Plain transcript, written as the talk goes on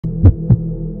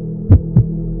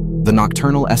The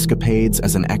nocturnal escapades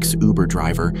as an ex-Uber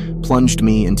driver plunged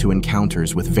me into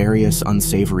encounters with various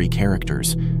unsavory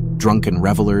characters, drunken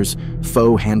revelers,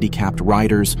 faux-handicapped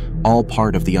riders, all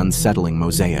part of the unsettling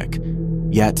mosaic.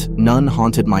 Yet, none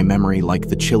haunted my memory like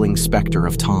the chilling specter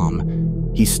of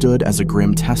Tom. He stood as a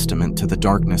grim testament to the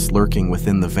darkness lurking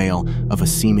within the veil of a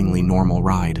seemingly normal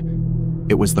ride.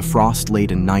 It was the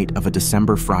frost-laden night of a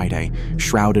December Friday,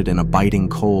 shrouded in a biting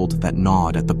cold that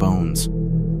gnawed at the bones.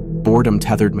 Boredom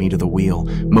tethered me to the wheel,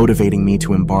 motivating me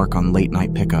to embark on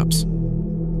late-night pickups.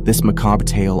 This macabre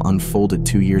tale unfolded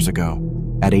 2 years ago.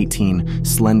 At 18,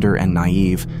 slender and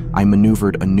naive, I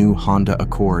maneuvered a new Honda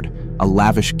Accord, a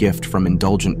lavish gift from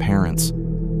indulgent parents.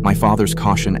 My father's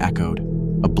caution echoed,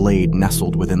 a blade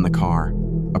nestled within the car,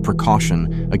 a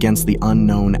precaution against the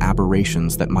unknown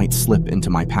aberrations that might slip into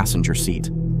my passenger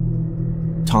seat.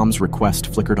 Tom's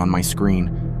request flickered on my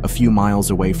screen, a few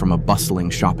miles away from a bustling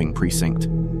shopping precinct.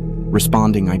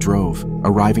 Responding, I drove,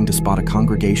 arriving to spot a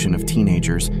congregation of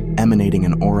teenagers emanating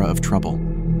an aura of trouble.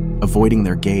 Avoiding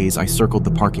their gaze, I circled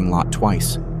the parking lot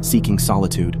twice, seeking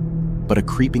solitude, but a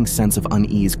creeping sense of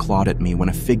unease clawed at me when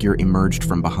a figure emerged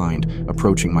from behind,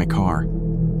 approaching my car.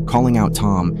 Calling out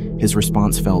Tom, his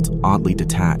response felt oddly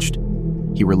detached.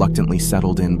 He reluctantly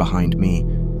settled in behind me,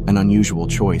 an unusual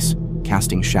choice,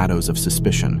 casting shadows of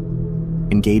suspicion.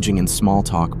 Engaging in small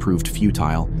talk proved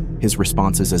futile, his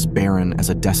responses as barren as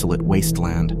a desolate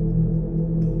wasteland.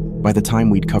 By the time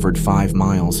we'd covered 5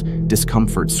 miles,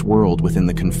 discomfort swirled within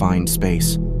the confined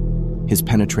space. His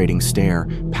penetrating stare,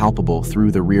 palpable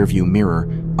through the rearview mirror,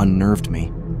 unnerved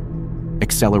me.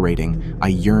 Accelerating, I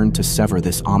yearned to sever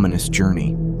this ominous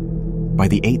journey. By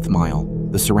the 8th mile,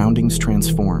 the surroundings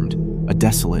transformed, a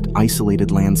desolate, isolated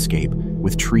landscape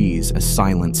with trees as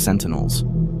silent sentinels.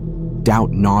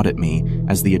 Doubt gnawed at me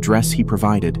as the address he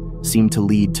provided seemed to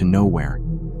lead to nowhere.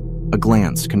 A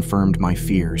glance confirmed my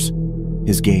fears.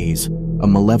 His gaze, a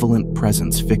malevolent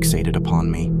presence fixated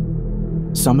upon me.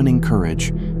 Summoning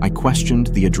courage, I questioned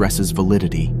the address's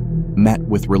validity, met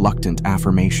with reluctant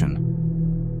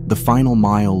affirmation. The final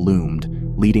mile loomed,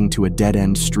 leading to a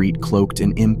dead-end street cloaked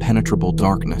in impenetrable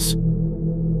darkness.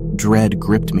 Dread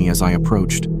gripped me as I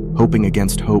approached, hoping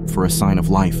against hope for a sign of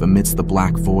life amidst the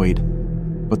black void.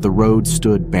 But the road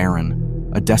stood barren,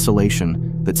 a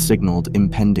desolation that signaled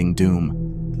impending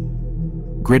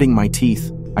doom. Gritting my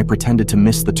teeth, I pretended to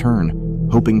miss the turn,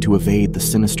 hoping to evade the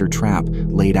sinister trap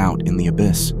laid out in the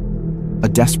abyss. A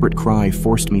desperate cry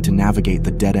forced me to navigate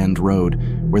the dead-end road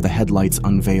where the headlights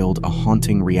unveiled a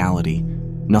haunting reality,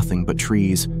 nothing but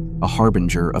trees, a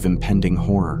harbinger of impending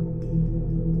horror.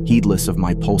 Heedless of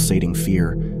my pulsating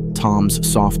fear, Tom's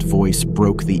soft voice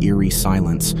broke the eerie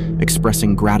silence,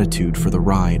 expressing gratitude for the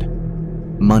ride.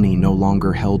 Money no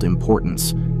longer held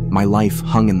importance. My life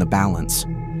hung in the balance.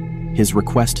 His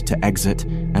request to exit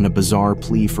and a bizarre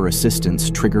plea for assistance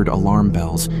triggered alarm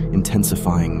bells,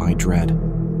 intensifying my dread.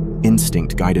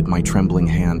 Instinct guided my trembling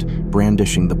hand,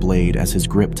 brandishing the blade as his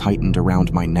grip tightened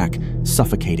around my neck,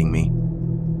 suffocating me.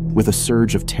 With a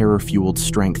surge of terror-fueled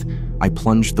strength, I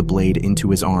plunged the blade into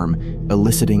his arm,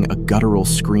 eliciting a guttural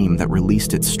scream that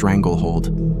released its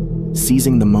stranglehold.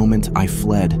 Seizing the moment, I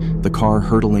fled, the car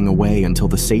hurtling away until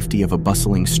the safety of a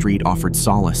bustling street offered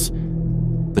solace.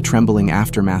 The trembling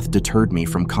aftermath deterred me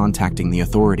from contacting the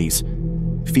authorities.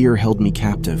 Fear held me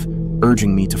captive,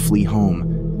 urging me to flee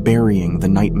home, burying the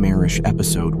nightmarish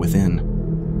episode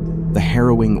within. The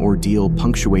harrowing ordeal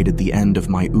punctuated the end of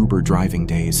my Uber driving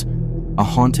days, a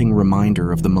haunting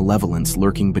reminder of the malevolence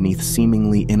lurking beneath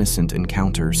seemingly innocent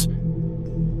encounters.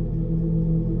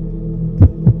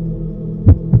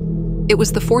 It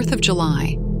was the 4th of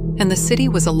July, and the city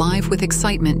was alive with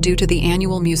excitement due to the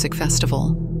annual music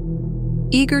festival.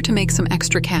 Eager to make some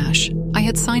extra cash, I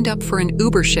had signed up for an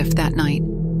Uber shift that night.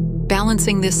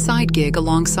 Balancing this side gig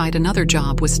alongside another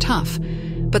job was tough,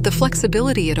 but the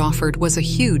flexibility it offered was a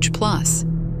huge plus.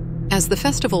 As the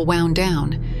festival wound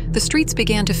down, the streets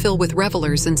began to fill with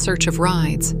revelers in search of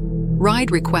rides.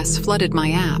 Ride requests flooded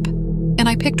my app, and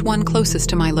I picked one closest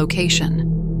to my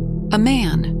location. A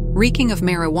man, reeking of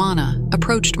marijuana,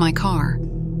 approached my car.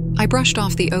 I brushed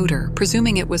off the odor,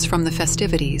 presuming it was from the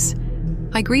festivities.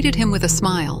 I greeted him with a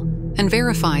smile and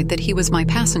verified that he was my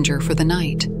passenger for the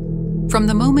night. From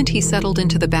the moment he settled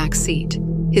into the back seat,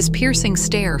 his piercing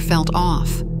stare felt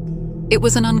off. It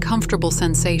was an uncomfortable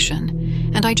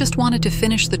sensation, and I just wanted to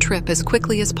finish the trip as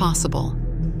quickly as possible.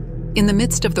 In the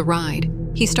midst of the ride,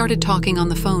 he started talking on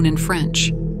the phone in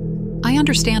French. I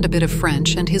understand a bit of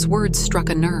French, and his words struck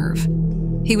a nerve.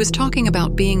 He was talking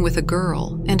about being with a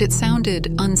girl, and it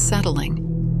sounded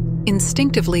unsettling.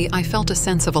 Instinctively, I felt a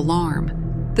sense of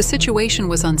alarm. The situation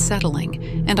was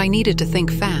unsettling, and I needed to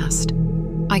think fast.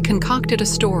 I concocted a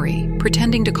story,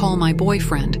 pretending to call my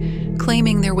boyfriend,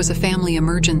 claiming there was a family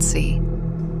emergency.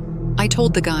 I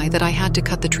told the guy that I had to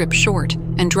cut the trip short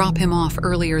and drop him off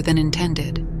earlier than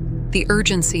intended. The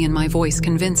urgency in my voice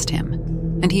convinced him,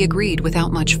 and he agreed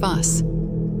without much fuss.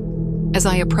 As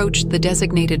I approached the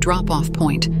designated drop-off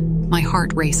point, my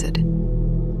heart raced.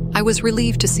 I was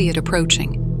relieved to see it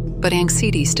approaching, but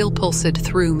anxiety still pulsed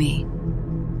through me.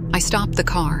 I stopped the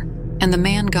car, and the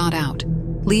man got out,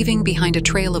 leaving behind a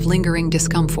trail of lingering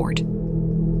discomfort.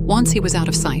 Once he was out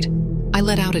of sight, I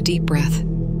let out a deep breath,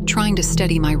 trying to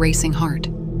steady my racing heart.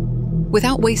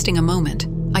 Without wasting a moment,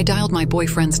 I dialed my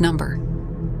boyfriend's number.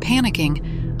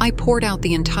 Panicking, I poured out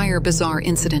the entire bizarre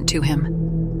incident to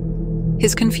him.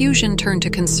 His confusion turned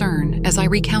to concern as I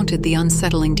recounted the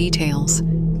unsettling details.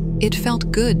 It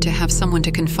felt good to have someone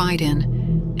to confide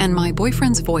in, and my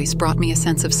boyfriend's voice brought me a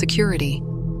sense of security.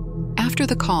 After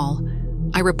the call,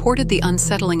 I reported the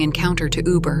unsettling encounter to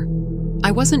Uber.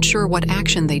 I wasn't sure what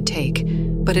action they'd take,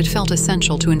 but it felt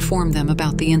essential to inform them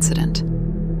about the incident.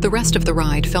 The rest of the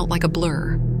ride felt like a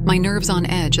blur, my nerves on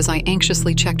edge as I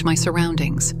anxiously checked my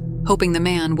surroundings, hoping the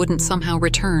man wouldn't somehow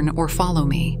return or follow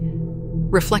me.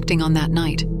 Reflecting on that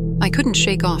night, I couldn't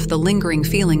shake off the lingering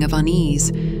feeling of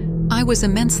unease. I was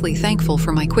immensely thankful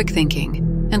for my quick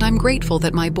thinking, and I'm grateful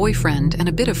that my boyfriend and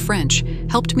a bit of French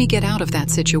helped me get out of that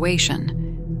situation.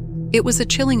 It was a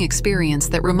chilling experience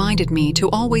that reminded me to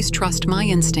always trust my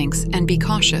instincts and be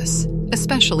cautious,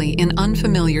 especially in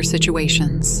unfamiliar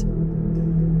situations.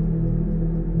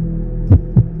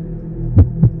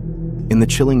 In the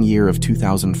chilling year of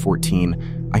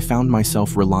 2014, I found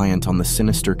myself reliant on the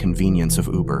sinister convenience of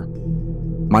Uber.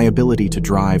 My ability to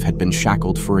drive had been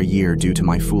shackled for a year due to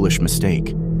my foolish mistake,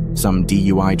 some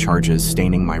DUI charges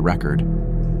staining my record.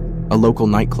 A local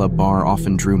nightclub bar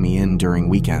often drew me in during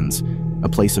weekends, a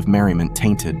place of merriment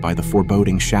tainted by the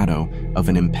foreboding shadow of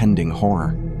an impending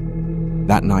horror.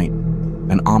 That night,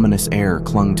 an ominous air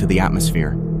clung to the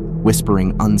atmosphere,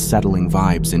 whispering unsettling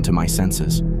vibes into my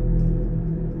senses.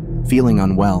 Feeling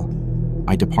unwell,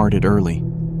 I departed early,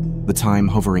 the time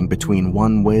hovering between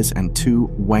 1 whiz and 2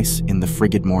 wes in the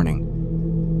frigid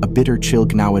morning. A bitter chill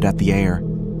gnawed at the air,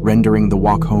 rendering the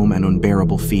walk home an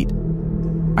unbearable feat.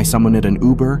 I summoned an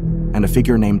Uber, and a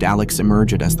figure named Alex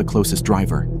emerged as the closest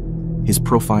driver. His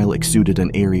profile exuded an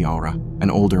eerie aura,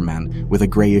 an older man with a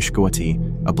grayish goatee,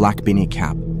 a black beanie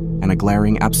cap, and a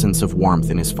glaring absence of warmth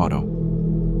in his photo.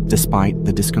 Despite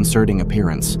the disconcerting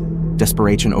appearance,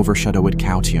 desperation overshadowed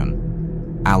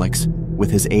caution. Alex,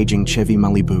 with his aging Chevy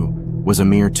Malibu, was a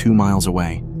mere 2 miles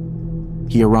away.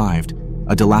 He arrived,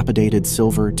 a dilapidated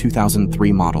silver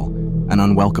 2003 model, an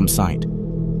unwelcome sight.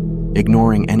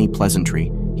 Ignoring any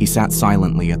pleasantry, he sat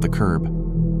silently at the curb.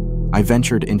 I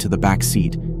ventured into the back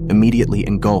seat, immediately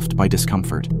engulfed by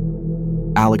discomfort.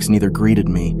 Alex neither greeted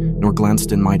me nor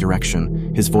glanced in my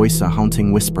direction, his voice a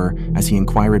haunting whisper as he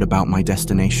inquired about my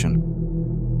destination.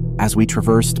 As we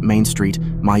traversed Main Street,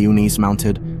 my unease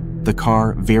mounted, the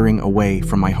car veering away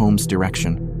from my home's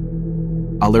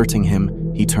direction. Alerting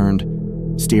him, he turned,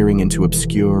 steering into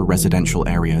obscure residential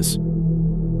areas.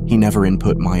 He never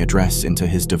input my address into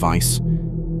his device,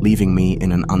 leaving me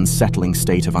in an unsettling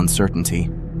state of uncertainty.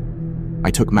 I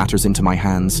took matters into my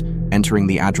hands, entering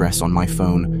the address on my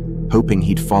phone, hoping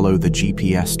he'd follow the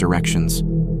GPS directions.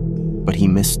 But he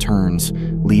missed turns,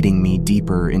 leading me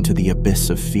deeper into the abyss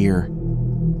of fear.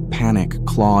 Panic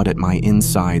clawed at my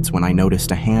insides when I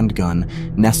noticed a handgun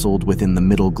nestled within the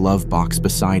middle glove box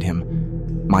beside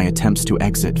him. My attempts to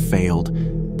exit failed.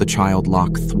 The child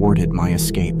lock thwarted my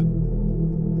escape.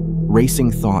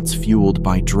 Racing thoughts fueled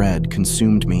by dread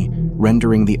consumed me,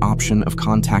 rendering the option of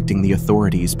contacting the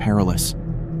authorities perilous.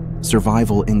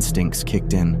 Survival instincts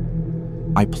kicked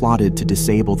in. I plotted to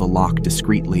disable the lock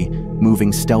discreetly,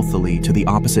 moving stealthily to the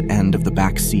opposite end of the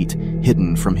back seat,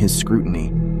 hidden from his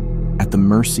scrutiny. At the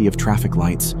mercy of traffic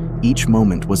lights, each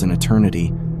moment was an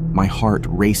eternity, my heart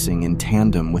racing in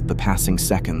tandem with the passing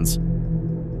seconds.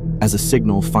 As a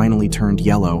signal finally turned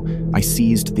yellow, I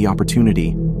seized the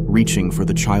opportunity, reaching for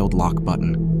the child lock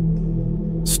button.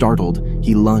 Startled,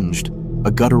 he lunged,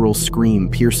 a guttural scream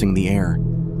piercing the air.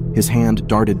 His hand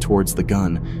darted towards the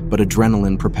gun, but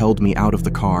adrenaline propelled me out of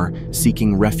the car,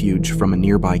 seeking refuge from a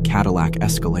nearby Cadillac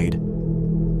Escalade.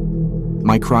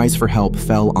 My cries for help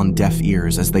fell on deaf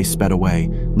ears as they sped away,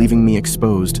 leaving me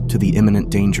exposed to the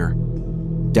imminent danger.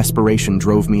 Desperation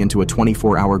drove me into a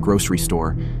 24-hour grocery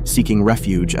store, seeking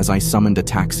refuge as I summoned a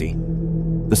taxi.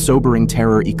 The sobering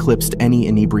terror eclipsed any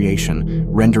inebriation,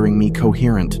 rendering me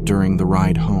coherent during the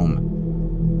ride home.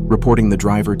 Reporting the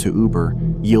driver to Uber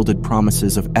yielded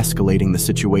promises of escalating the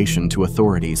situation to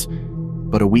authorities,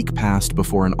 but a week passed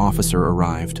before an officer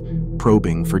arrived,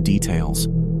 probing for details.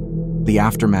 The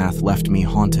aftermath left me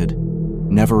haunted,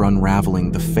 never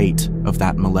unraveling the fate of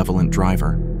that malevolent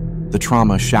driver. The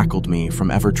trauma shackled me from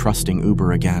ever trusting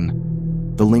Uber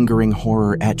again. The lingering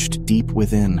horror etched deep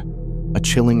within, a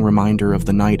chilling reminder of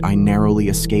the night I narrowly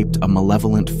escaped a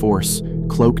malevolent force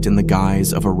cloaked in the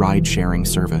guise of a ride-sharing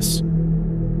service.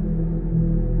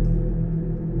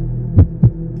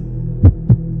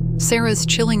 Sarah's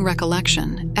chilling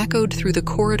recollection echoed through the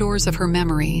corridors of her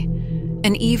memory,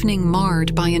 an evening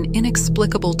marred by an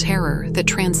inexplicable terror that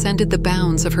transcended the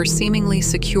bounds of her seemingly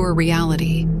secure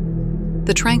reality.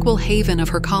 The tranquil haven of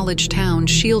her college town,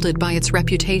 shielded by its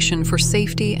reputation for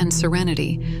safety and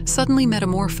serenity, suddenly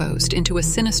metamorphosed into a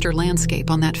sinister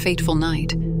landscape on that fateful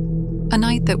night, a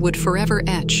night that would forever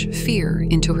etch fear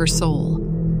into her soul.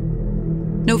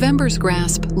 November's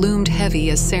grasp loomed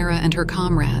heavy as Sarah and her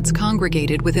comrades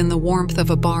congregated within the warmth of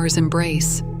a bar's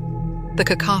embrace. The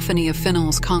cacophony of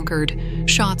funnels conquered,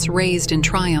 shots raised in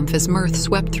triumph as mirth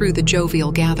swept through the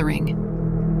jovial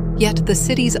gathering. Yet the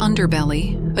city's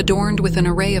underbelly, adorned with an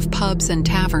array of pubs and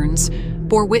taverns,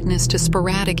 bore witness to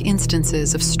sporadic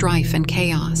instances of strife and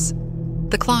chaos.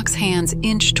 The clock's hands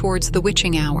inched towards the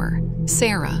witching hour.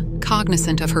 Sarah,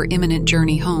 cognizant of her imminent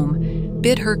journey home,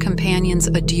 bid her companions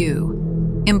adieu,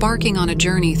 embarking on a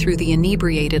journey through the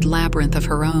inebriated labyrinth of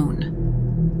her own.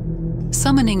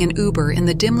 Summoning an Uber in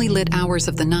the dimly lit hours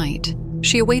of the night,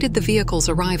 she awaited the vehicle's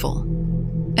arrival,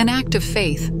 an act of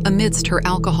faith amidst her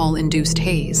alcohol-induced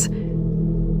haze.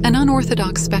 An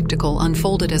unorthodox spectacle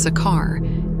unfolded as a car,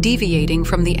 deviating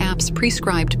from the app's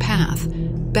prescribed path,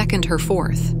 beckoned her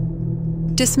forth.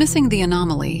 Dismissing the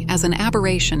anomaly as an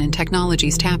aberration in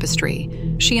technology's tapestry,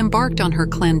 she embarked on her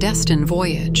clandestine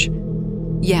voyage.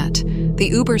 Yet, the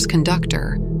Uber's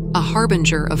conductor, a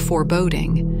harbinger of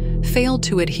foreboding, failed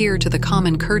to adhere to the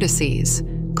common courtesies,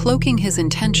 cloaking his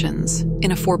intentions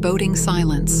in a foreboding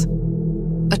silence.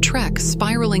 A trek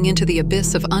spiraling into the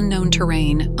abyss of unknown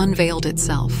terrain unveiled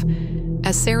itself,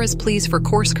 as Sarah's pleas for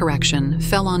course correction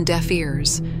fell on deaf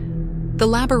ears. The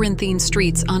labyrinthine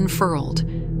streets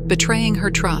unfurled, betraying her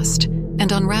trust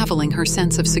and unraveling her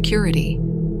sense of security.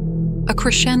 A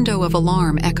crescendo of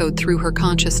alarm echoed through her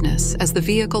consciousness as the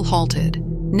vehicle halted,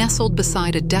 nestled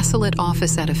beside a desolate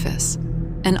office edifice,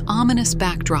 an ominous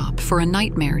backdrop for a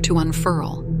nightmare to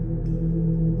unfurl.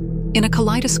 In a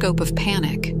kaleidoscope of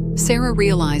panic, Sarah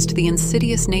realized the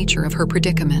insidious nature of her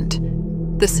predicament.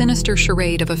 The sinister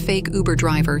charade of a fake Uber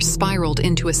driver spiraled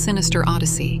into a sinister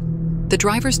odyssey. The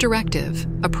driver's directive,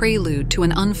 a prelude to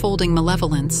an unfolding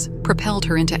malevolence, propelled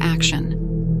her into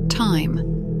action. Time,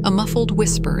 a muffled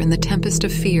whisper in the tempest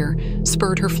of fear,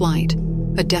 spurred her flight,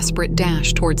 a desperate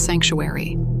dash towards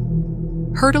sanctuary.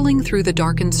 Hurtling through the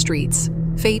darkened streets,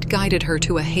 fate guided her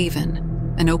to a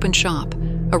haven, an open shop,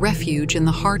 a refuge in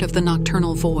the heart of the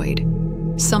nocturnal void.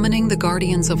 Summoning the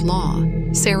guardians of law,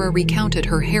 Sarah recounted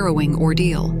her harrowing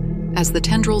ordeal as the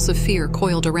tendrils of fear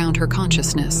coiled around her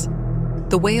consciousness.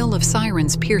 The wail of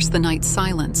sirens pierced the night's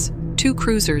silence. 2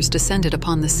 cruisers descended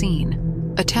upon the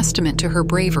scene, a testament to her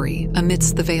bravery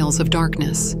amidst the veils of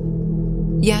darkness.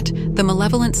 Yet, the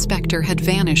malevolent specter had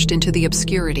vanished into the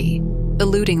obscurity,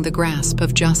 eluding the grasp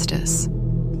of justice.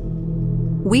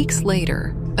 Weeks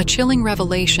later, a chilling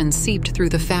revelation seeped through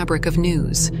the fabric of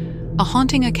news, a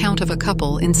haunting account of a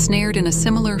couple ensnared in a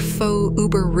similar faux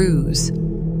Uber ruse.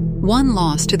 One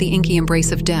lost to the inky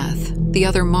embrace of death, the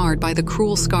other marred by the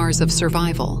cruel scars of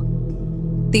survival.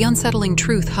 The unsettling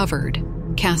truth hovered,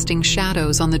 casting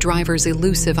shadows on the driver's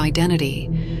elusive identity,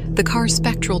 the car's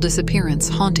spectral disappearance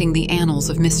haunting the annals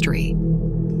of mystery.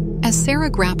 As Sarah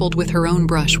grappled with her own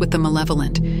brush with the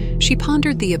malevolent, she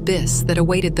pondered the abyss that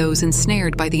awaited those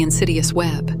ensnared by the insidious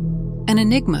web, an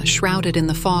enigma shrouded in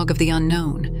the fog of the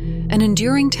unknown, an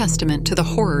enduring testament to the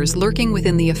horrors lurking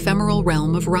within the ephemeral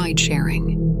realm of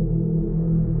ride-sharing.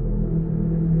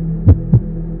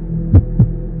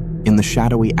 In the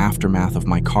shadowy aftermath of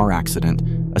my car accident,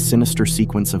 a sinister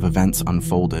sequence of events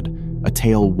unfolded, a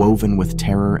tale woven with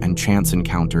terror and chance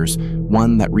encounters,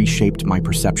 one that reshaped my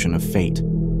perception of fate.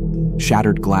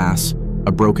 Shattered glass,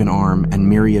 a broken arm, and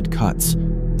myriad cuts,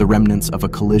 the remnants of a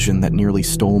collision that nearly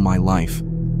stole my life.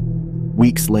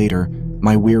 Weeks later,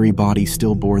 my weary body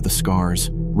still bore the scars,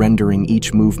 rendering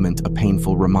each movement a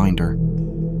painful reminder.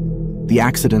 The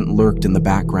accident lurked in the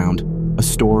background, a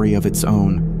story of its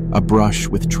own, a brush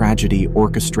with tragedy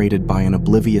orchestrated by an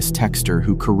oblivious texter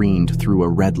who careened through a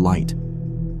red light.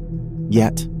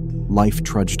 Yet, life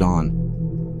trudged on.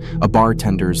 A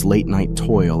bartender's late-night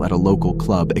toil at a local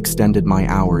club extended my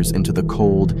hours into the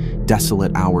cold,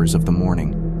 desolate hours of the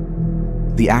morning.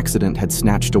 The accident had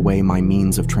snatched away my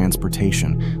means of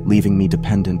transportation, leaving me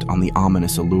dependent on the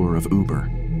ominous allure of Uber.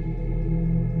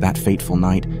 That fateful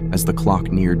night, as the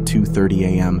clock neared 2:30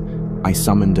 a.m., I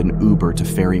summoned an Uber to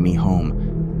ferry me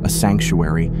home, a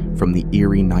sanctuary from the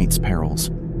eerie night's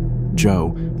perils.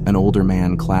 Joe, an older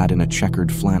man clad in a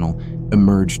checkered flannel,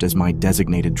 emerged as my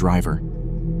designated driver.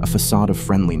 A facade of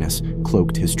friendliness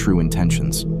cloaked his true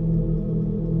intentions.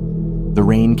 The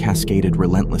rain cascaded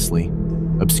relentlessly,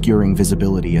 obscuring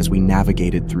visibility as we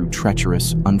navigated through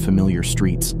treacherous, unfamiliar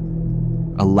streets.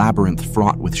 A labyrinth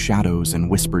fraught with shadows and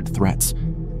whispered threats.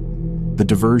 The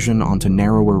diversion onto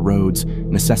narrower roads,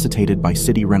 necessitated by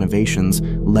city renovations,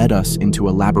 led us into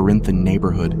a labyrinthine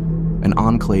neighborhood, an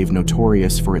enclave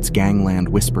notorious for its gangland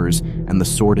whispers and the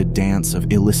sordid dance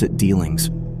of illicit dealings.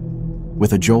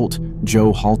 With a jolt,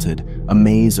 Joe halted, a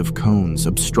maze of cones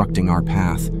obstructing our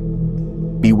path.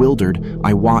 Bewildered,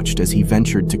 I watched as he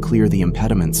ventured to clear the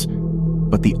impediments,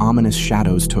 but the ominous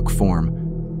shadows took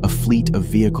form. A fleet of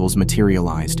vehicles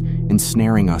materialized,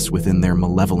 ensnaring us within their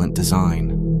malevolent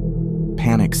design.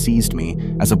 Panic seized me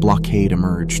as a blockade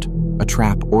emerged, a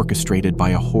trap orchestrated by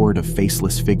a horde of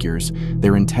faceless figures,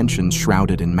 their intentions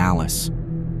shrouded in malice.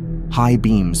 High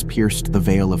beams pierced the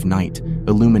veil of night,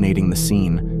 illuminating the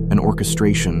scene, an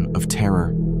orchestration of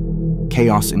terror.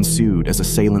 Chaos ensued as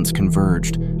assailants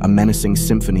converged, a menacing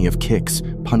symphony of kicks,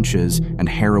 punches, and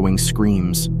harrowing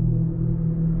screams.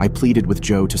 I pleaded with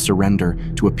Joe to surrender,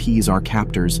 to appease our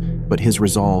captors, but his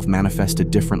resolve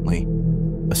manifested differently.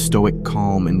 A stoic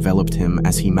calm enveloped him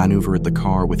as he maneuvered the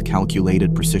car with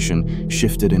calculated precision,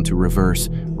 shifted into reverse,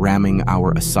 ramming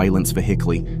our assailants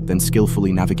vehicularly, then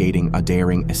skillfully navigating a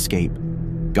daring escape.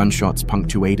 Gunshots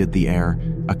punctuated the air,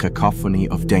 a cacophony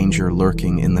of danger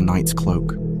lurking in the night's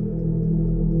cloak.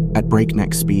 At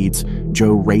breakneck speeds,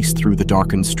 Joe raced through the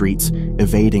darkened streets,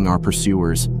 evading our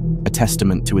pursuers, a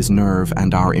testament to his nerve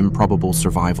and our improbable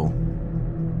survival.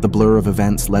 The blur of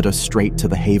events led us straight to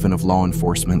the haven of law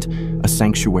enforcement, a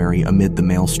sanctuary amid the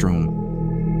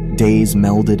maelstrom. Days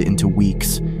melded into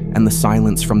weeks, and the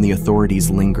silence from the authorities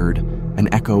lingered,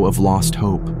 an echo of lost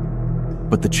hope.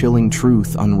 But the chilling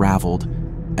truth unraveled,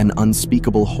 an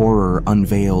unspeakable horror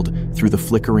unveiled through the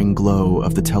flickering glow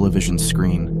of the television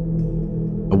screen.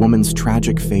 A woman's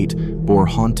tragic fate bore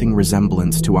haunting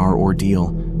resemblance to our ordeal,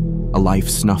 a life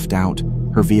snuffed out,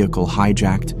 her vehicle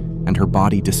hijacked, and her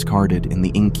body discarded in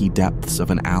the inky depths of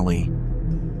an alley.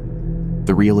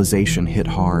 The realization hit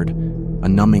hard, a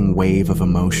numbing wave of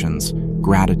emotions,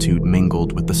 gratitude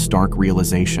mingled with the stark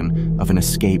realization of an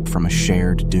escape from a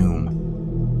shared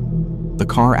doom. The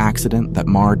car accident that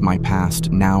marred my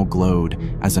past now glowed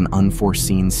as an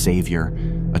unforeseen savior,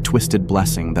 a twisted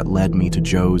blessing that led me to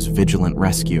Joe's vigilant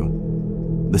rescue.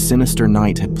 The sinister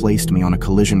night had placed me on a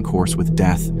collision course with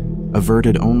death,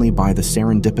 averted only by the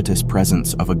serendipitous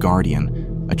presence of a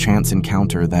guardian, a chance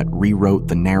encounter that rewrote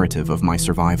the narrative of my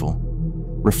survival.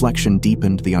 Reflection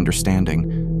deepened the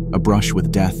understanding, a brush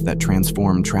with death that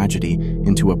transformed tragedy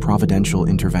into a providential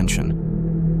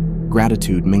intervention.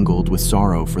 Gratitude mingled with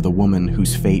sorrow for the woman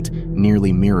whose fate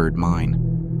nearly mirrored mine.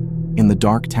 In the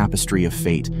dark tapestry of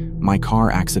fate, my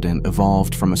car accident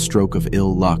evolved from a stroke of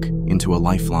ill luck into a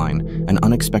lifeline, an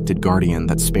unexpected guardian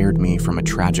that spared me from a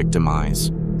tragic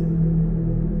demise.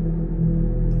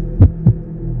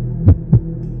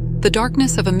 The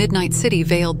darkness of a midnight city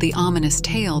veiled the ominous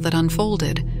tale that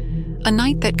unfolded, a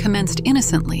night that commenced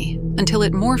innocently until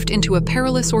it morphed into a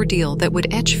perilous ordeal that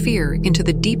would etch fear into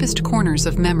the deepest corners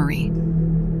of memory.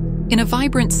 In a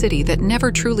vibrant city that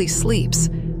never truly sleeps,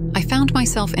 I found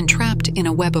myself entrapped in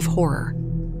a web of horror.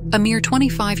 A mere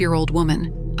 25-year-old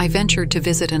woman, I ventured to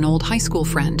visit an old high school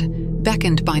friend,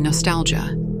 beckoned by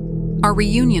nostalgia. Our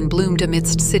reunion bloomed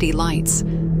amidst city lights,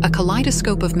 a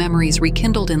kaleidoscope of memories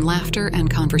rekindled in laughter and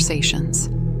conversations.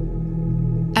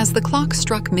 As the clock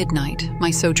struck midnight,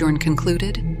 my sojourn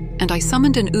concluded, and I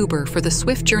summoned an Uber for the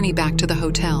swift journey back to the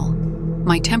hotel,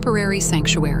 my temporary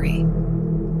sanctuary.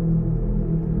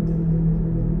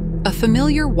 A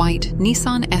familiar white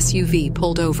Nissan SUV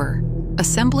pulled over, a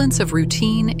semblance of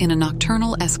routine in a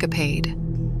nocturnal escapade.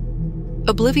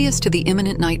 Oblivious to the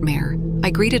imminent nightmare, I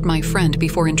greeted my friend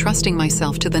before entrusting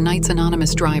myself to the night's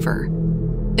anonymous driver.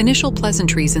 Initial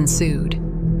pleasantries ensued.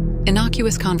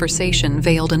 Innocuous conversation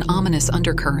veiled an ominous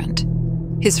undercurrent.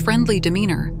 His friendly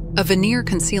demeanor, a veneer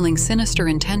concealing sinister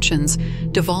intentions,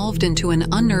 devolved into an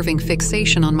unnerving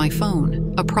fixation on my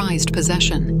phone, a prized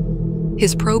possession.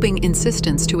 His probing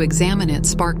insistence to examine it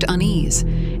sparked unease,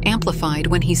 amplified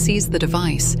when he seized the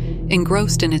device,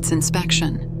 engrossed in its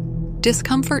inspection.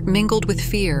 Discomfort mingled with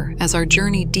fear as our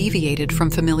journey deviated from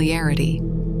familiarity.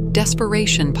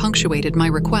 Desperation punctuated my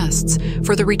requests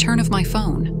for the return of my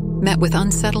phone, met with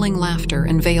unsettling laughter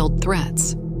and veiled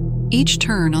threats. Each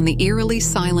turn on the eerily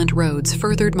silent roads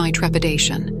furthered my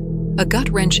trepidation. a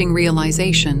gut-wrenching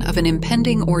realization of an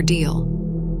impending ordeal.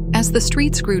 As the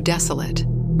streets grew desolate,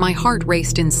 my heart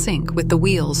raced in sync with the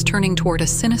wheels turning toward a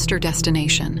sinister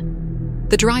destination.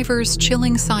 The driver's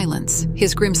chilling silence,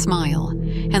 his grim smile,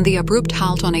 and the abrupt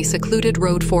halt on a secluded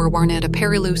road forewarned a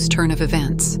perilous turn of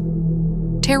events.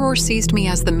 Terror seized me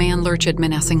as the man lurched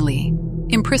menacingly,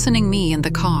 imprisoning me in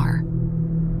the car.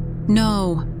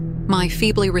 "No," my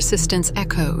feebly resistance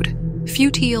echoed,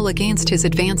 futile against his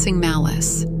advancing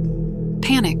malice.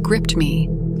 Panic gripped me,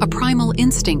 a primal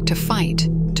instinct to fight,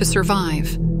 to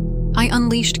survive. I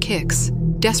unleashed kicks,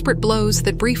 desperate blows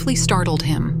that briefly startled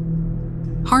him.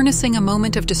 Harnessing a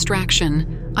moment of distraction,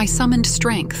 I summoned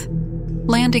strength,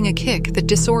 landing a kick that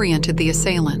disoriented the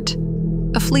assailant.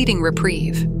 A fleeting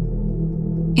reprieve.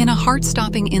 In a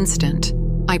heart-stopping instant,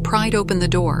 I pried open the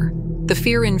door, the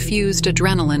fear-infused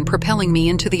adrenaline propelling me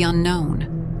into the unknown.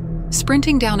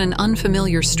 Sprinting down an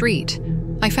unfamiliar street,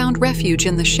 I found refuge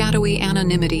in the shadowy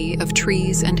anonymity of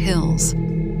trees and hills.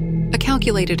 A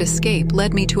calculated escape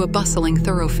led me to a bustling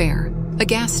thoroughfare, a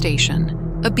gas station,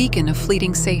 a beacon of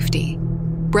fleeting safety.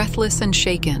 Breathless and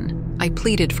shaken, I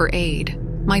pleaded for aid,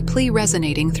 my plea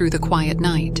resonating through the quiet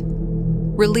night.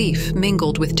 Relief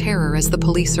mingled with terror as the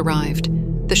police arrived,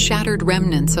 the shattered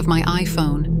remnants of my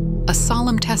iPhone, a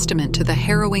solemn testament to the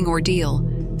harrowing ordeal,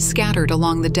 scattered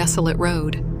along the desolate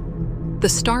road. The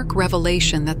stark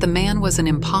revelation that the man was an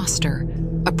imposter,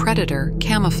 a predator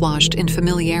camouflaged in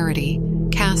familiarity,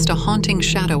 cast a haunting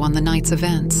shadow on the night's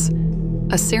events.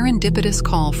 A serendipitous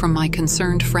call from my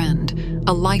concerned friend,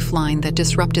 a lifeline that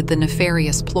disrupted the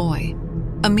nefarious ploy,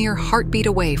 a mere heartbeat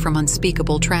away from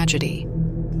unspeakable tragedy.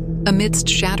 Amidst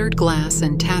shattered glass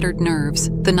and tattered nerves,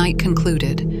 the night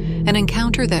concluded, an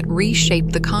encounter that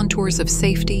reshaped the contours of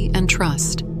safety and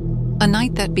trust. A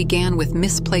night that began with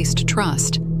misplaced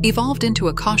trust, evolved into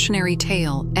a cautionary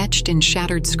tale etched in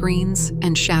shattered screens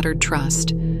and shattered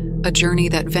trust. A journey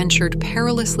that ventured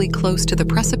perilously close to the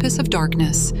precipice of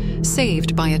darkness,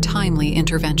 saved by a timely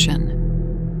intervention.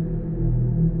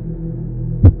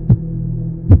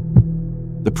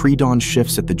 The pre-dawn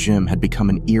shifts at the gym had become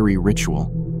an eerie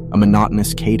ritual, a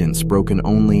monotonous cadence broken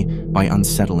only by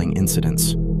unsettling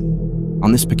incidents.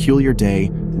 On this peculiar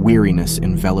day, weariness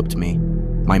enveloped me,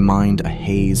 my mind a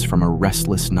haze from a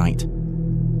restless night.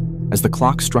 As the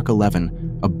clock struck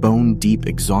 11, a bone-deep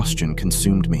exhaustion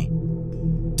consumed me.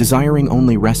 Desiring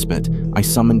only respite, I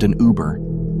summoned an Uber.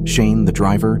 Shane, the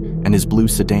driver, and his blue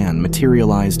sedan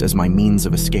materialized as my means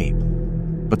of escape.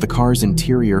 But the car's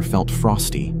interior felt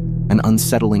frosty, an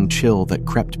unsettling chill that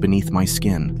crept beneath my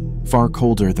skin, far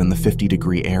colder than the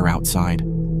 50-degree air outside.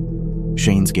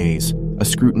 Shane's gaze, a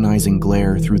scrutinizing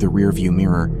glare through the rearview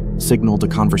mirror, signaled a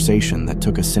conversation that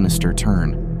took a sinister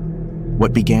turn.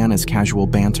 What began as casual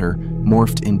banter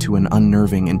morphed into an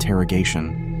unnerving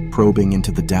interrogation, probing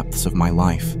into the depths of my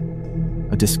life,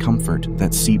 a discomfort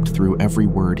that seeped through every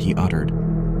word he uttered.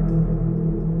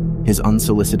 His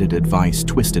unsolicited advice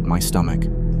twisted my stomach,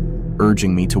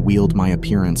 urging me to wield my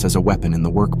appearance as a weapon in the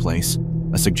workplace,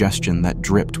 a suggestion that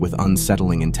dripped with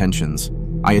unsettling intentions.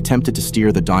 I attempted to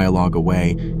steer the dialogue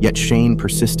away, yet Shane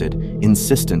persisted,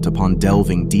 insistent upon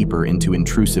delving deeper into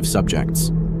intrusive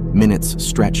subjects. Minutes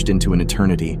stretched into an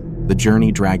eternity, the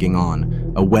journey dragging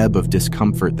on, a web of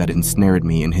discomfort that ensnared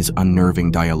me in his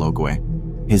unnerving dialogue.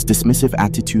 His dismissive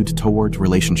attitude toward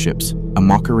relationships, a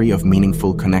mockery of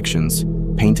meaningful connections,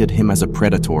 painted him as a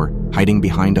predator, hiding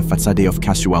behind a facade of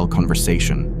casual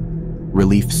conversation.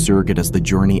 Relief surged as the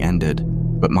journey ended,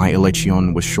 but my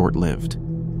elation was short-lived.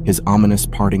 His ominous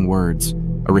parting words,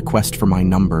 a request for my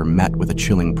number met with a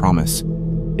chilling promise.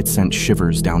 It sent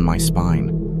shivers down my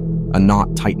spine. A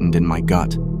knot tightened in my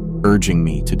gut, urging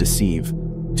me to deceive,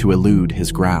 to elude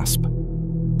his grasp.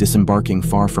 Disembarking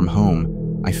far from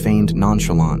home, I feigned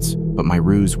nonchalance, but my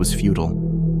ruse was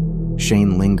futile.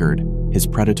 Shane lingered, his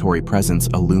predatory presence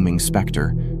a looming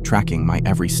specter, tracking my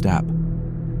every step.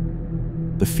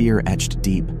 The fear etched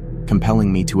deep,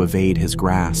 compelling me to evade his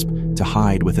grasp, to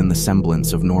hide within the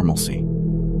semblance of normalcy.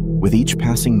 With each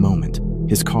passing moment,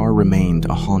 his car remained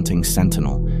a haunting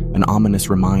sentinel, an ominous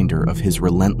reminder of his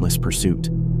relentless pursuit.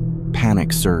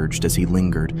 Panic surged as he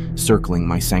lingered, circling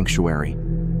my sanctuary,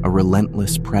 a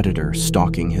relentless predator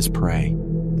stalking his prey.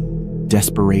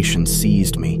 Desperation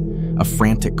seized me, a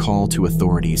frantic call to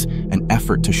authorities, an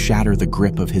effort to shatter the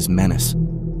grip of his menace.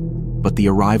 But the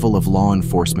arrival of law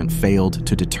enforcement failed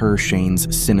to deter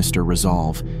Shane's sinister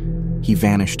resolve. He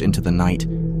vanished into the night,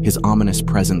 his ominous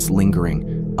presence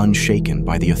lingering, unshaken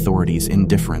by the authorities'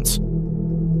 indifference.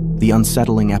 The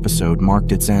unsettling episode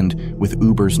marked its end with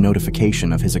Uber's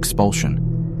notification of his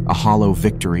expulsion, a hollow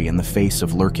victory in the face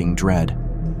of lurking dread.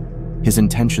 his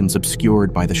intentions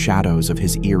obscured by the shadows of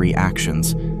his eerie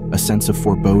actions. A sense of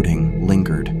foreboding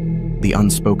lingered, the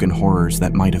unspoken horrors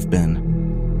that might have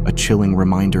been, a chilling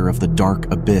reminder of the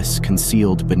dark abyss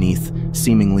concealed beneath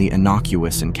seemingly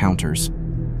innocuous encounters,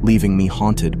 leaving me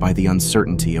haunted by the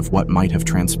uncertainty of what might have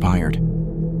transpired.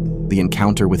 The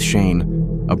encounter with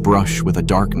Shane, a brush with a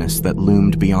darkness that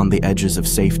loomed beyond the edges of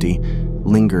safety,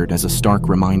 lingered as a stark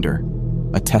reminder,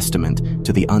 a testament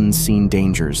to the unseen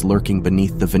dangers lurking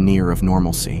beneath the veneer of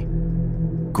normalcy.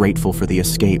 Grateful for the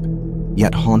escape,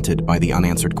 yet haunted by the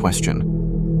unanswered question.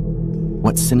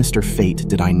 What sinister fate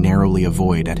did I narrowly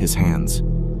avoid at his hands?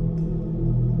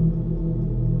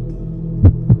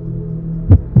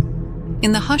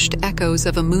 In the hushed echoes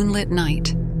of a moonlit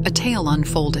night, a tale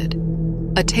unfolded.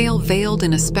 A tale veiled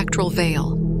in a spectral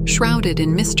veil, shrouded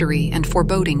in mystery and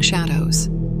foreboding shadows.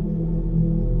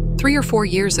 3 or 4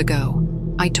 years ago,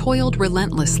 I toiled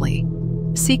relentlessly,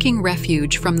 seeking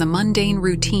refuge from the mundane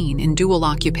routine in dual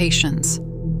occupations.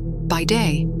 By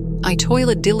day, I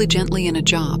toiled diligently in a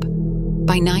job.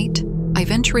 By night, I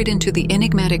ventured into the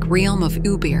enigmatic realm of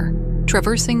Uber,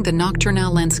 traversing the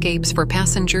nocturnal landscapes for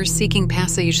passengers seeking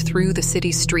passage through the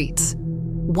city's streets.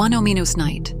 One ominous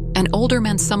night, an older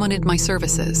man summoned my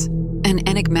services, an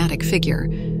enigmatic figure,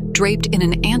 draped in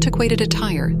an antiquated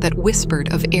attire that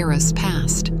whispered of eras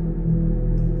past.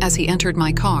 As he entered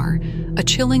my car, a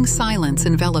chilling silence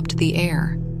enveloped the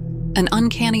air, an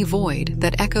uncanny void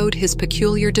that echoed his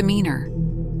peculiar demeanor.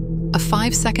 A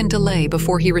 5-second delay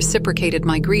before he reciprocated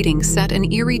my greeting set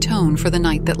an eerie tone for the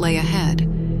night that lay ahead.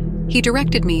 He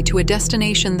directed me to a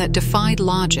destination that defied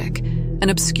logic, an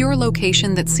obscure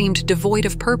location that seemed devoid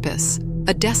of purpose,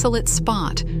 a desolate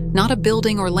spot, not a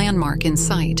building or landmark in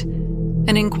sight.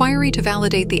 An inquiry to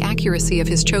validate the accuracy of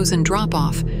his chosen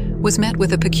drop-off was met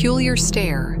with a peculiar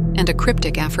stare and a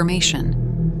cryptic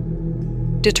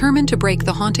affirmation. Determined to break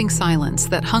the haunting silence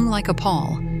that hung like a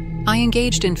pall, I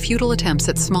engaged in futile attempts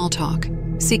at small talk,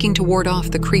 seeking to ward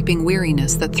off the creeping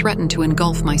weariness that threatened to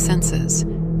engulf my senses.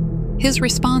 His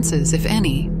responses, if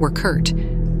any, were curt,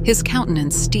 his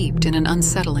countenance steeped in an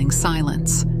unsettling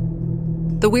silence.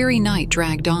 The weary night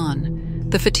dragged on,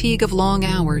 the fatigue of long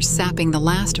hours sapping the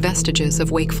last vestiges of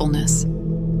wakefulness.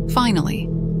 Finally,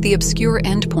 the obscure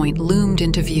endpoint loomed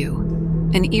into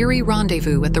view, an eerie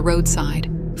rendezvous at the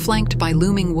roadside, flanked by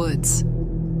looming woods.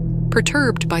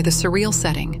 Perturbed by the surreal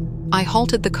setting, I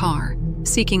halted the car,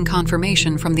 seeking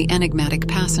confirmation from the enigmatic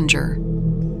passenger.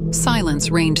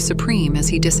 Silence reigned supreme as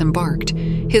he disembarked,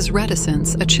 his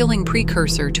reticence a chilling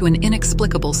precursor to an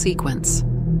inexplicable sequence.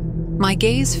 My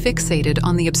gaze fixated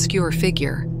on the obscure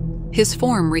figure, his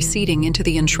form receding into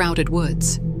the enshrouded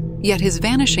woods, yet his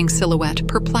vanishing silhouette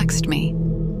perplexed me,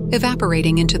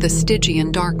 evaporating into the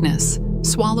Stygian darkness,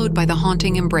 swallowed by the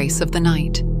haunting embrace of the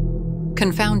night.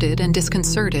 Confounded and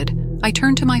disconcerted, I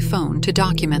turned to my phone to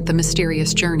document the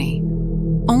mysterious journey,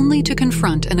 only to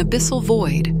confront an abyssal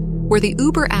void where the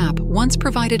Uber app once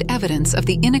provided evidence of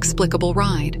the inexplicable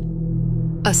ride.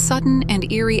 A sudden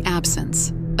and eerie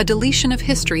absence, a deletion of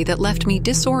history that left me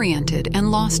disoriented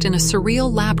and lost in a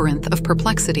surreal labyrinth of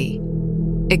perplexity.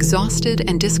 Exhausted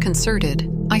and disconcerted,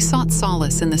 I sought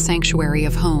solace in the sanctuary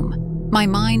of home, my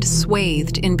mind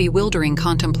swathed in bewildering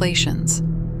contemplations.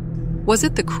 Was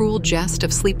it the cruel jest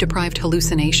of sleep-deprived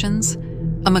hallucinations,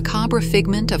 a macabre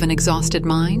figment of an exhausted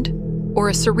mind, or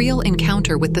a surreal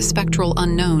encounter with the spectral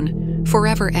unknown,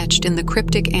 forever etched in the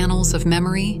cryptic annals of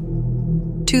memory?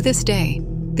 To this day,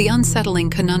 the unsettling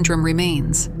conundrum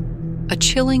remains, a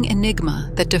chilling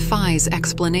enigma that defies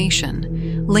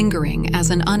explanation, lingering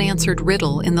as an unanswered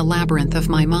riddle in the labyrinth of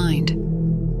my mind.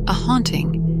 A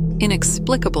haunting,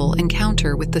 inexplicable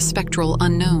encounter with the spectral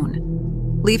unknown,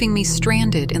 leaving me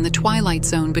stranded in the twilight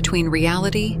zone between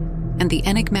reality and the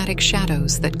enigmatic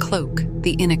shadows that cloak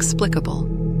the inexplicable.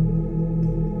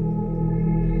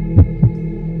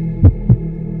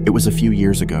 It was a few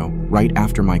years ago, right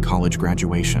after my college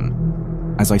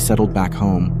graduation. As I settled back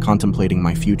home, contemplating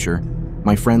my future,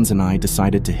 my friends and I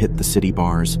decided to hit the city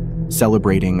bars,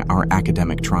 celebrating our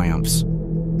academic triumphs.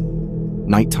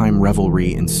 Nighttime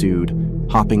revelry ensued,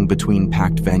 hopping between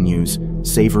packed venues,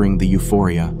 savoring the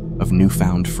euphoria of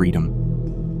newfound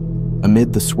freedom.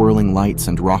 Amid the swirling lights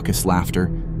and raucous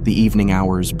laughter, the evening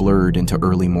hours blurred into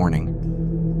early morning.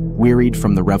 Wearied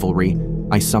from the revelry,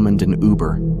 I summoned an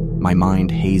Uber, my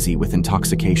mind hazy with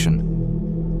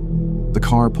intoxication. The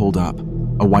car pulled up,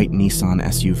 a white Nissan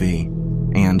SUV,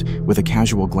 and, with a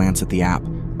casual glance at the app,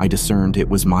 I discerned it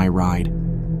was my ride.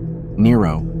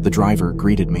 Nero, the driver,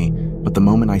 greeted me, but the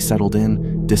moment I settled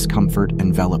in, discomfort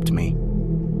enveloped me.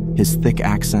 His thick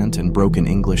accent and broken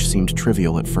English seemed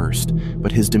trivial at first,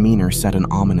 but his demeanor set an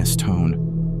ominous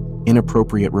tone.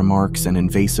 Inappropriate remarks and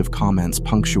invasive comments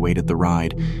punctuated the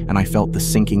ride, and I felt the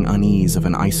sinking unease of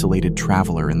an isolated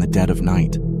traveler in the dead of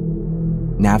night.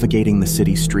 Navigating the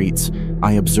city streets,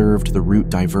 I observed the route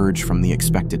diverge from the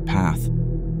expected path.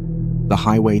 The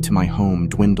highway to my home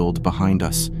dwindled behind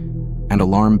us, and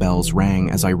alarm bells rang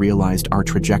as I realized our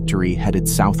trajectory headed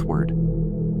southward.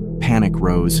 Panic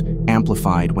rose,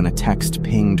 amplified when a text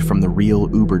pinged from the real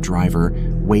Uber driver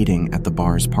waiting at the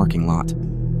bar's parking lot.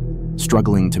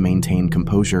 Struggling to maintain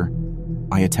composure,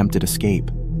 I attempted escape,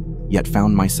 yet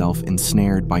found myself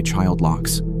ensnared by child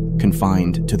locks,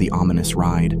 confined to the ominous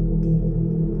ride.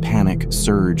 Panic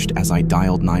surged as I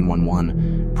dialed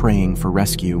 911, praying for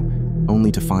rescue,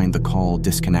 only to find the call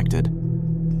disconnected.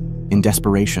 In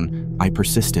desperation, I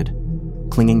persisted,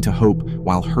 clinging to hope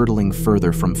while hurtling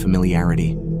further from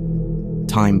familiarity.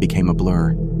 Time became a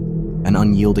blur, an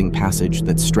unyielding passage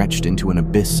that stretched into an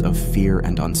abyss of fear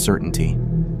and uncertainty.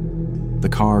 The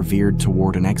car veered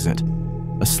toward an exit,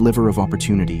 a sliver of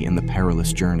opportunity in the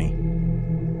perilous journey.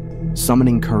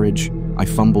 Summoning courage, I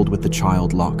fumbled with the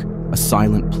child lock, a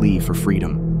silent plea for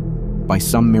freedom. By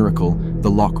some miracle, the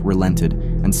lock relented,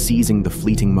 and seizing the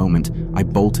fleeting moment, I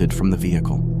bolted from the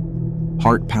vehicle.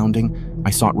 Heart pounding, I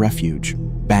sought refuge,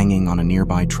 banging on a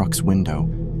nearby truck's window,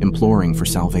 imploring for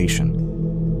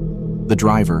salvation. The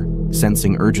driver,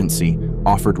 sensing urgency,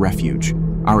 offered refuge,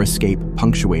 our escape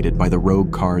punctuated by the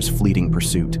rogue car's fleeting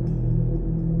pursuit.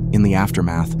 In the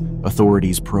aftermath,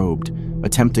 authorities probed,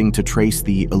 attempting to trace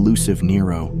the elusive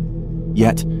Nero.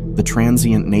 Yet, the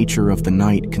transient nature of the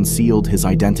night concealed his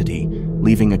identity,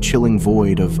 leaving a chilling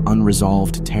void of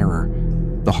unresolved terror.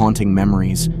 The haunting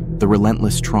memories, the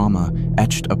relentless trauma,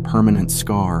 etched a permanent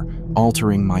scar,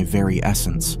 altering my very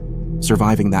essence.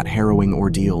 Surviving that harrowing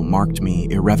ordeal marked me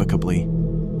irrevocably.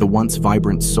 The once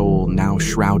vibrant soul now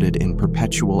shrouded in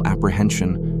perpetual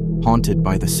apprehension, haunted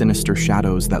by the sinister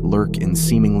shadows that lurk in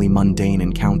seemingly mundane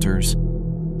encounters.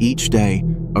 Each day,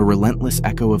 a relentless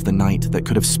echo of the night that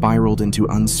could have spiraled into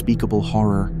unspeakable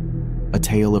horror, a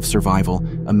tale of survival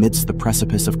amidst the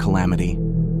precipice of calamity.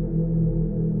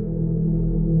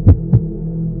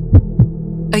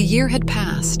 A year had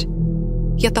passed,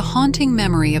 yet the haunting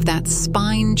memory of that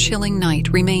spine-chilling night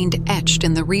remained etched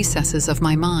in the recesses of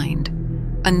my mind.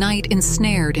 A night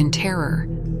ensnared in terror,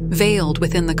 veiled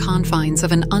within the confines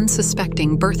of an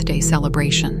unsuspecting birthday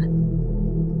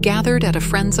celebration. Gathered at a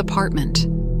friend's apartment,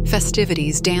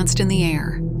 festivities danced in the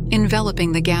air,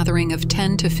 enveloping the gathering of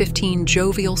 10 to 15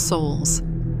 jovial souls.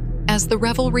 As the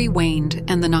revelry waned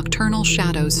and the nocturnal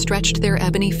shadows stretched their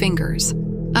ebony fingers,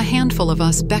 a handful of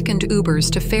us beckoned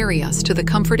Ubers to ferry us to the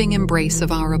comforting embrace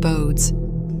of our abodes.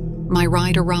 My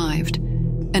ride arrived,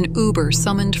 an Uber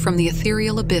summoned from the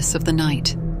ethereal abyss of the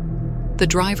night. The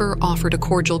driver offered a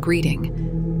cordial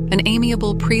greeting, an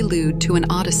amiable prelude to an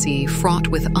odyssey fraught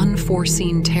with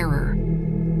unforeseen terror.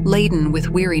 Laden with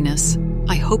weariness,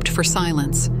 I hoped for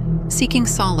silence, seeking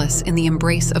solace in the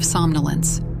embrace of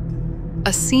somnolence.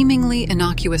 A seemingly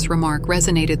innocuous remark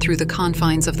resonated through the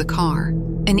confines of the car,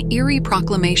 an eerie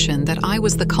proclamation that I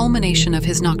was the culmination of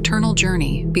his nocturnal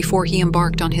journey before he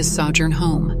embarked on his sojourn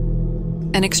home.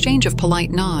 An exchange of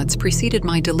polite nods preceded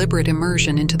my deliberate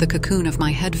immersion into the cocoon of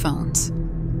my headphones.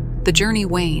 The journey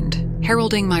waned,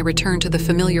 heralding my return to the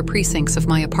familiar precincts of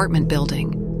my apartment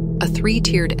building, a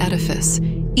three-tiered edifice,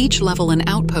 each level an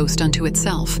outpost unto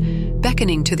itself,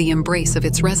 beckoning to the embrace of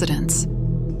its residents.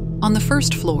 On the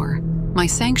first floor, my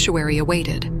sanctuary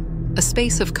awaited, a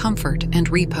space of comfort and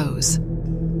repose.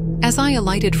 As I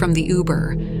alighted from the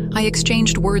Uber, I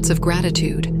exchanged words of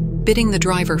gratitude, bidding the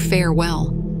driver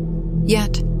farewell.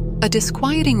 Yet, a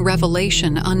disquieting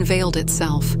revelation unveiled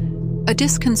itself, a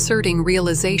disconcerting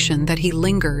realization that he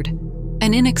lingered,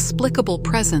 an inexplicable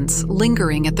presence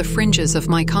lingering at the fringes of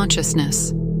my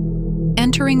consciousness.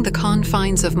 Entering the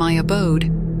confines of my abode,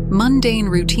 mundane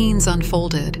routines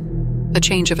unfolded, a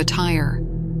change of attire,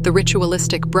 the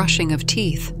ritualistic brushing of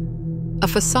teeth, a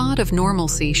facade of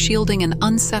normalcy shielding an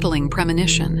unsettling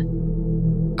premonition.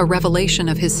 A revelation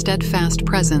of his steadfast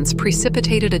presence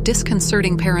precipitated a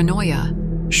disconcerting paranoia,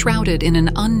 shrouded in an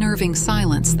unnerving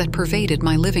silence that pervaded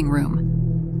my living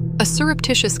room. A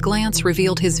surreptitious glance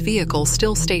revealed his vehicle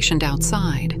still stationed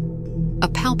outside. A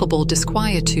palpable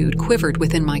disquietude quivered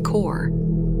within my core.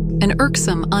 An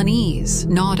irksome unease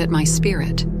gnawed at my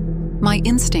spirit, my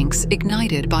instincts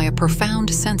ignited by a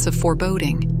profound sense of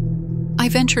foreboding. I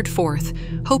ventured forth,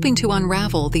 hoping to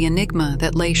unravel the enigma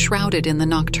that lay shrouded in the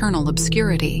nocturnal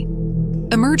obscurity.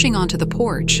 Emerging onto the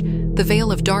porch, the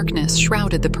veil of darkness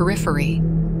shrouded the periphery.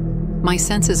 My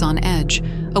senses on edge,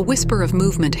 a whisper of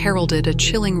movement heralded a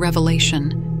chilling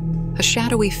revelation. A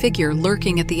shadowy figure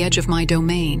lurking at the edge of my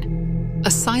domain.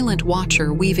 a silent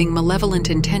watcher weaving malevolent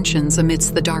intentions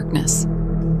amidst the darkness.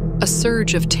 A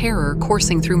surge of terror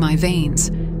coursing through my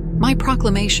veins, my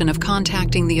proclamation of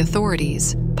contacting the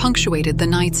authorities punctuated the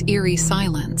night's eerie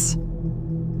silence.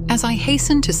 As I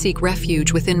hastened to seek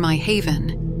refuge within my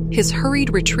haven, his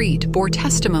hurried retreat bore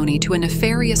testimony to a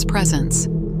nefarious presence,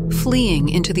 fleeing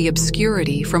into the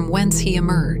obscurity from whence he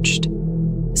emerged.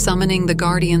 Summoning the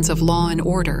guardians of law and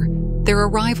order, their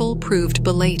arrival proved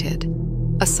belated,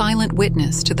 a silent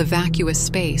witness to the vacuous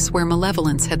space where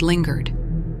malevolence had lingered.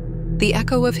 The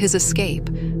echo of his escape,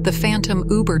 the phantom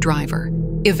Uber driver,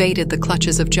 evaded the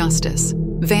clutches of justice,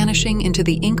 vanishing into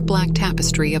the ink-black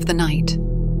tapestry of the night.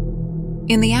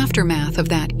 In the aftermath of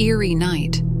that eerie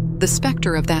night, the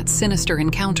specter of that sinister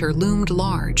encounter loomed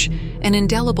large, an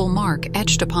indelible mark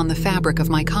etched upon the fabric of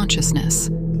my consciousness.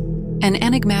 An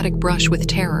enigmatic brush with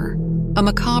terror, a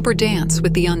macabre dance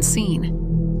with the unseen,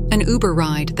 an Uber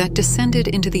ride that descended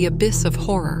into the abyss of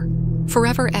horror,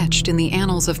 forever etched in the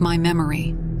annals of my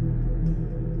memory.